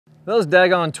Those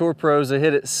daggone tour pros, they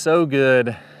hit it so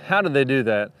good. How did they do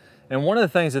that? And one of the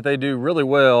things that they do really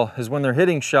well is when they're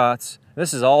hitting shots,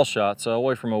 this is all shots, so all the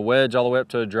way from a wedge all the way up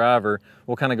to a driver,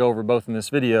 we'll kind of go over both in this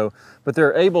video, but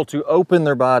they're able to open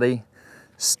their body,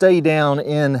 stay down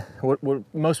in what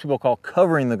most people call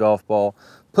covering the golf ball,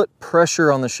 put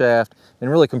pressure on the shaft, and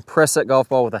really compress that golf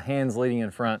ball with the hands leading in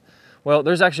front. Well,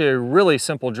 there's actually a really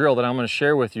simple drill that I'm going to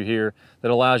share with you here that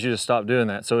allows you to stop doing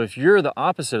that. So if you're the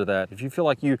opposite of that, if you feel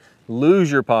like you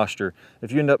lose your posture,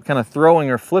 if you end up kind of throwing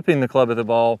or flipping the club at the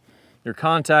ball, your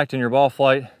contact and your ball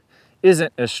flight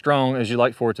isn't as strong as you'd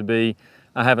like for it to be,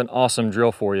 I have an awesome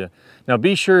drill for you. Now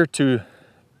be sure to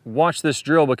watch this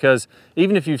drill, because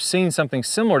even if you've seen something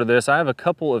similar to this, I have a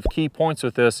couple of key points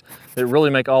with this that really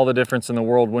make all the difference in the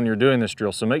world when you're doing this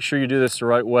drill. So make sure you do this the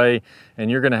right way, and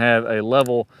you're going to have a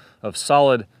level of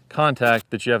solid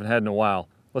contact that you haven't had in a while.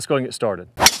 Let's go ahead and get started.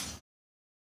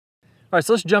 All right,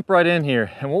 so let's jump right in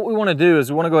here. And what we want to do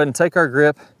is we want to go ahead and take our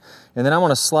grip, and then I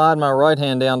want to slide my right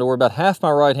hand down to where about half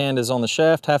my right hand is on the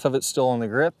shaft, half of it's still on the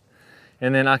grip.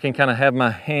 And then I can kind of have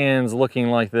my hands looking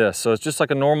like this. So it's just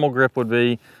like a normal grip would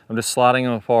be. I'm just sliding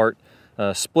them apart.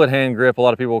 Split hand grip, a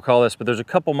lot of people will call this, but there's a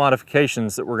couple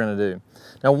modifications that we're going to do.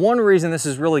 Now, one reason this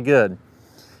is really good,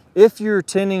 if you're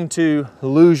tending to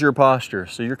lose your posture,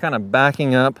 so you're kind of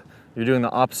backing up, you're doing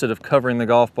the opposite of covering the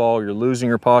golf ball, you're losing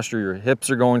your posture, your hips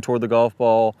are going toward the golf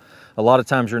ball, a lot of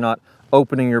times you're not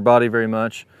opening your body very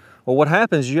much. Well, what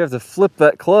happens, you have to flip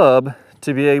that club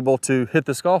to be able to hit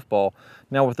this golf ball.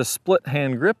 Now with a split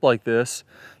hand grip like this,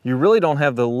 you really don't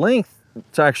have the length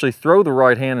to actually throw the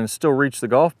right hand and still reach the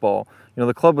golf ball. You know,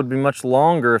 the club would be much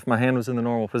longer if my hand was in the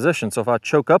normal position. So if I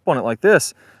choke up on it like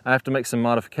this, I have to make some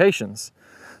modifications.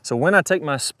 So when I take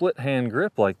my split hand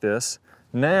grip like this,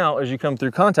 now as you come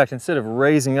through contact, instead of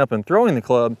raising up and throwing the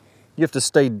club, you have to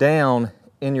stay down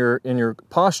in your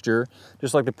posture,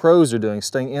 just like the pros are doing,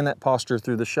 staying in that posture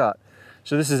through the shot.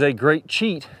 So this is a great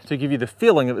cheat to give you the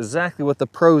feeling of exactly what the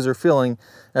pros are feeling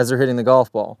as they're hitting the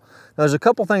golf ball. Now there's a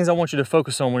couple things I want you to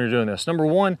focus on when you're doing this. Number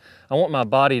one, I want my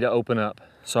body to open up.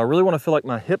 So I really want to feel like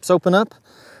my hips open up.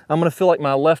 I'm going to feel like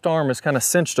my left arm is kind of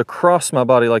cinched across my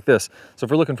body like this. So if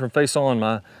we're looking from face on,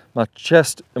 my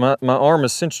chest, my arm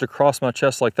is cinched across my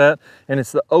chest like that, and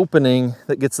it's the opening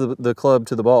that gets the club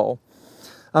to the ball.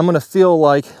 I'm going to feel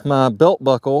like my belt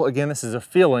buckle, again, this is a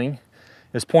feeling,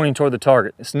 is pointing toward the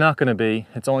target. It's not going to be.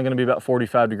 It's only going to be about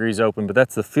 45 degrees open, but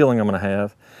that's the feeling I'm going to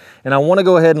have. And I want to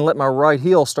go ahead and let my right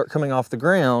heel start coming off the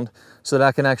ground so that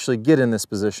I can actually get in this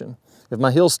position. If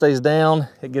my heel stays down,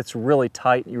 it gets really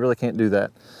tight. You really can't do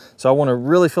that. So I want to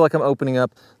really feel like I'm opening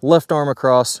up, left arm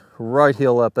across, right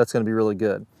heel up. That's going to be really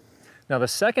good. Now the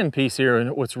second piece here,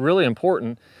 and what's really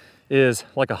important, is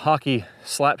like a hockey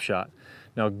slap shot.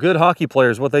 Now good hockey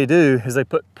players, what they do is they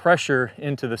put pressure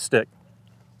into the stick.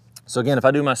 So again, if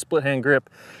I do my split hand grip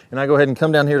and I go ahead and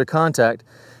come down here to contact,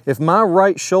 if my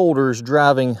right shoulder is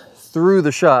driving through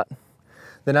the shot,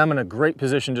 then I'm in a great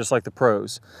position just like the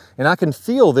pros. And I can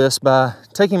feel this by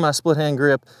taking my split hand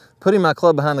grip, putting my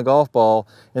club behind the golf ball,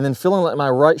 and then feeling like my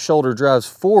right shoulder drives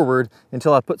forward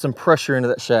until I put some pressure into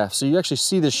that shaft. So you actually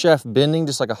see the shaft bending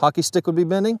just like a hockey stick would be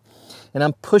bending, and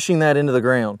I'm pushing that into the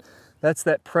ground. That's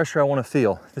that pressure I want to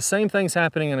feel. The same thing's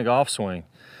happening in a golf swing.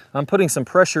 I'm putting some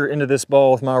pressure into this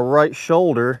ball with my right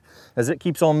shoulder. As it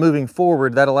keeps on moving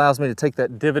forward, that allows me to take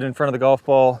that divot in front of the golf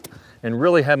ball and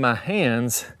really have my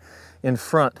hands in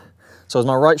front. So as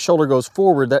my right shoulder goes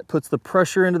forward, that puts the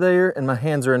pressure into there and my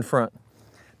hands are in front.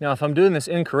 Now, if I'm doing this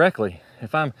incorrectly,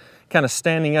 if I'm kind of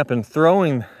standing up and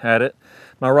throwing at it,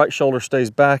 my right shoulder stays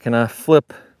back and I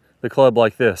flip the club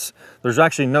like this. There's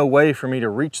actually no way for me to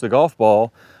reach the golf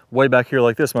ball way back here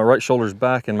like this. My right shoulder's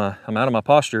back and I'm out of my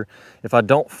posture if I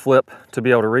don't flip to be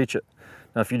able to reach it.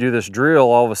 Now, if you do this drill,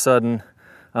 all of a sudden,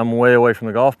 I'm way away from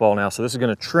the golf ball now. So this is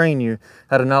going to train you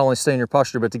how to not only stay in your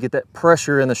posture, but to get that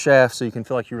pressure in the shaft so you can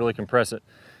feel like you really compress it.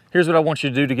 Here's what I want you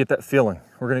to do to get that feeling.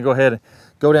 We're going to go ahead and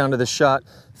go down to this shot,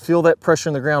 feel that pressure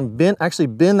in the ground, actually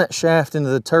bend that shaft into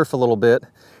the turf a little bit,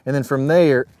 and then from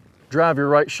there, drive your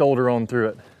right shoulder on through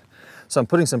it. So I'm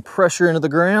putting some pressure into the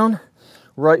ground,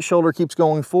 right shoulder keeps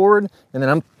going forward, and then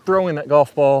I'm throwing that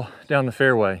golf ball down the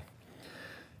fairway.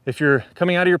 If you're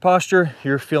coming out of your posture,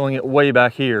 you're feeling it way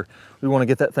back here. We want to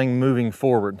get that thing moving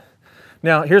forward.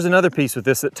 Now, here's another piece with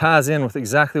this that ties in with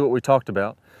exactly what we talked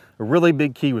about. A really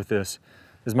big key with this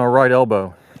is my right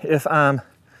elbow. If I'm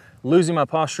losing my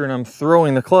posture and I'm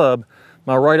throwing the club,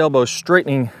 my right elbow is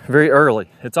straightening very early.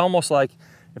 It's almost like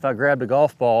if I grabbed a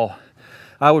golf ball,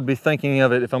 I would be thinking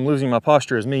of it, if I'm losing my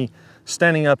posture, as me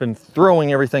standing up and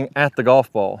throwing everything at the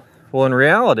golf ball. Well, in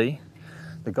reality,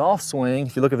 The golf swing,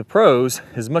 if you look at the pros,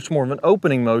 is much more of an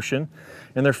opening motion,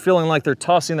 and they're feeling like they're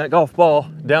tossing that golf ball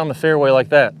down the fairway like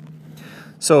that.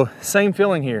 So same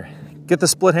feeling here. Get the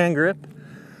split hand grip,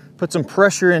 put some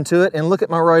pressure into it, and look at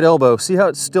my right elbow. See how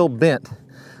it's still bent?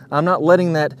 I'm not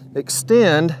letting that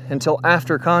extend until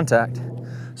after contact.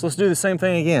 So let's do the same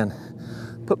thing again.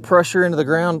 Put pressure into the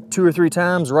ground 2 or 3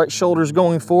 times, right shoulder's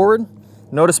going forward.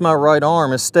 Notice my right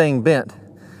arm is staying bent.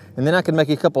 And then I can make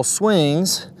a couple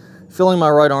swings, feeling my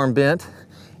right arm bent,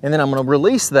 and then I'm gonna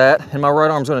release that, and my right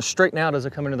arm's gonna straighten out as I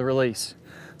come into the release.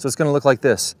 So it's gonna look like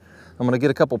this. I'm gonna get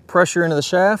a couple pressure into the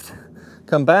shaft,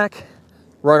 come back,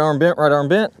 right arm bent,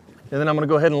 and then I'm gonna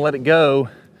go ahead and let it go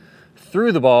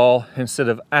through the ball instead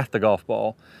of at the golf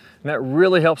ball. And that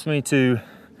really helps me to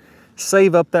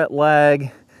save up that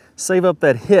lag, save up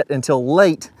that hit until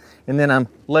late, and then I'm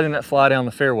letting that fly down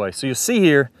the fairway. So you'll see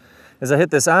here, as I hit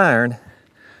this iron,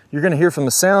 you're gonna hear from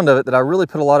the sound of it that I really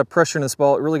put a lot of pressure in this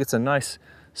ball. It really gets a nice,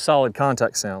 solid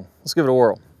contact sound. Let's give it a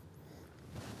whirl.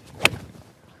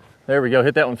 There we go,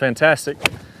 hit that one fantastic.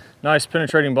 Nice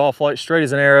penetrating ball flight, straight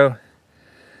as an arrow.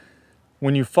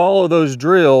 When you follow those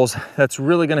drills, that's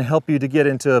really gonna help you to get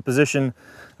into a position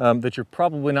that you're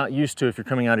probably not used to if you're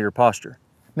coming out of your posture.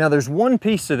 Now there's one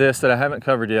piece to this that I haven't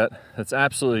covered yet that's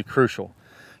absolutely crucial.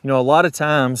 You know, a lot of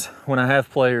times when I have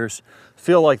players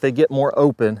feel like they get more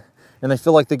open and they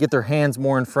feel like they get their hands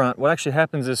more in front, what actually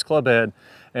happens is club head,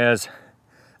 as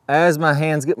my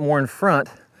hands get more in front,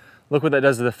 look what that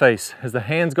does to the face. As the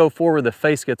hands go forward, the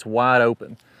face gets wide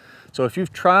open. So if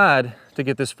you've tried to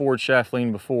get this forward shaft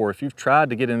lean before, if you've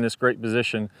tried to get in this great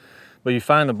position, but you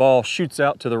find the ball shoots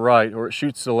out to the right or it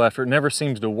shoots to the left, or it never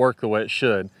seems to work the way it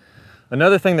should.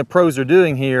 Another thing the pros are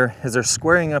doing here is they're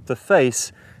squaring up the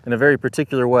face in a very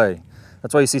particular way.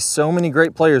 That's why you see so many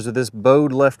great players with this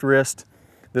bowed left wrist,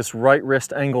 this right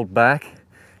wrist angled back.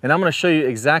 And I'm gonna show you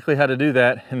exactly how to do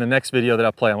that in the next video that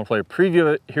I play. I'm gonna play a preview of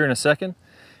it here in a second.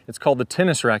 It's called the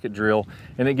tennis racket drill,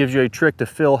 and it gives you a trick to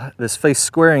feel this face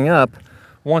squaring up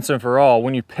once and for all.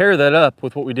 When you pair that up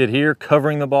with what we did here,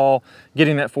 covering the ball,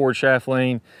 getting that forward shaft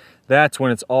lean, that's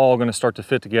when it's all gonna start to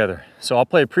fit together. So I'll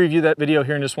play a preview of that video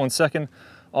here in just 1 second.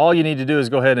 All you need to do is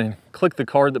go ahead and click the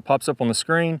card that pops up on the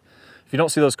screen. If you don't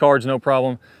see those cards, no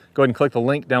problem. Go ahead and click the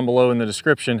link down below in the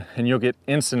description and you'll get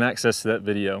instant access to that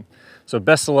video. So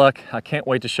best of luck. I can't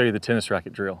wait to show you the tennis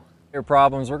racket drill. Your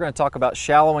problems, we're going to talk about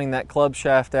shallowing that club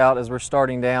shaft out as we're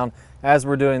starting down, as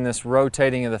we're doing this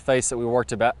rotating of the face that we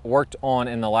worked on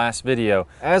in the last video.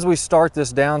 As we start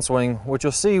this downswing, what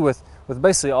you'll see with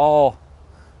basically all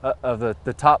of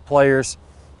the top players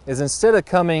is instead of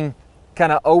coming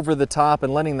kind of over the top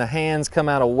and letting the hands come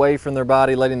out away from their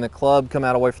body, letting the club come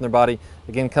out away from their body,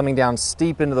 again coming down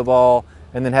steep into the ball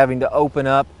and then having to open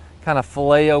up, kind of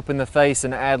fillet open the face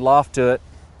and add loft to it.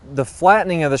 The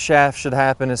flattening of the shaft should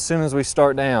happen as soon as we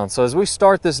start down. So as we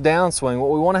start this downswing,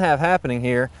 what we want to have happening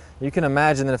here, you can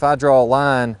imagine that if I draw a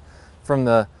line from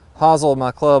the hosel of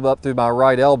my club up through my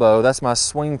right elbow, that's my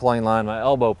swing plane line, my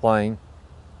elbow plane.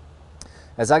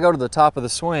 As I go to the top of the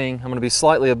swing, I'm going to be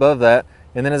slightly above that.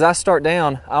 And then as I start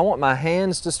down, I want my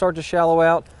hands to start to shallow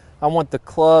out. I want the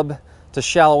club to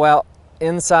shallow out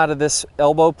inside of this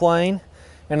elbow plane.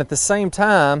 And at the same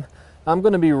time, I'm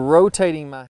going to be rotating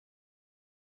my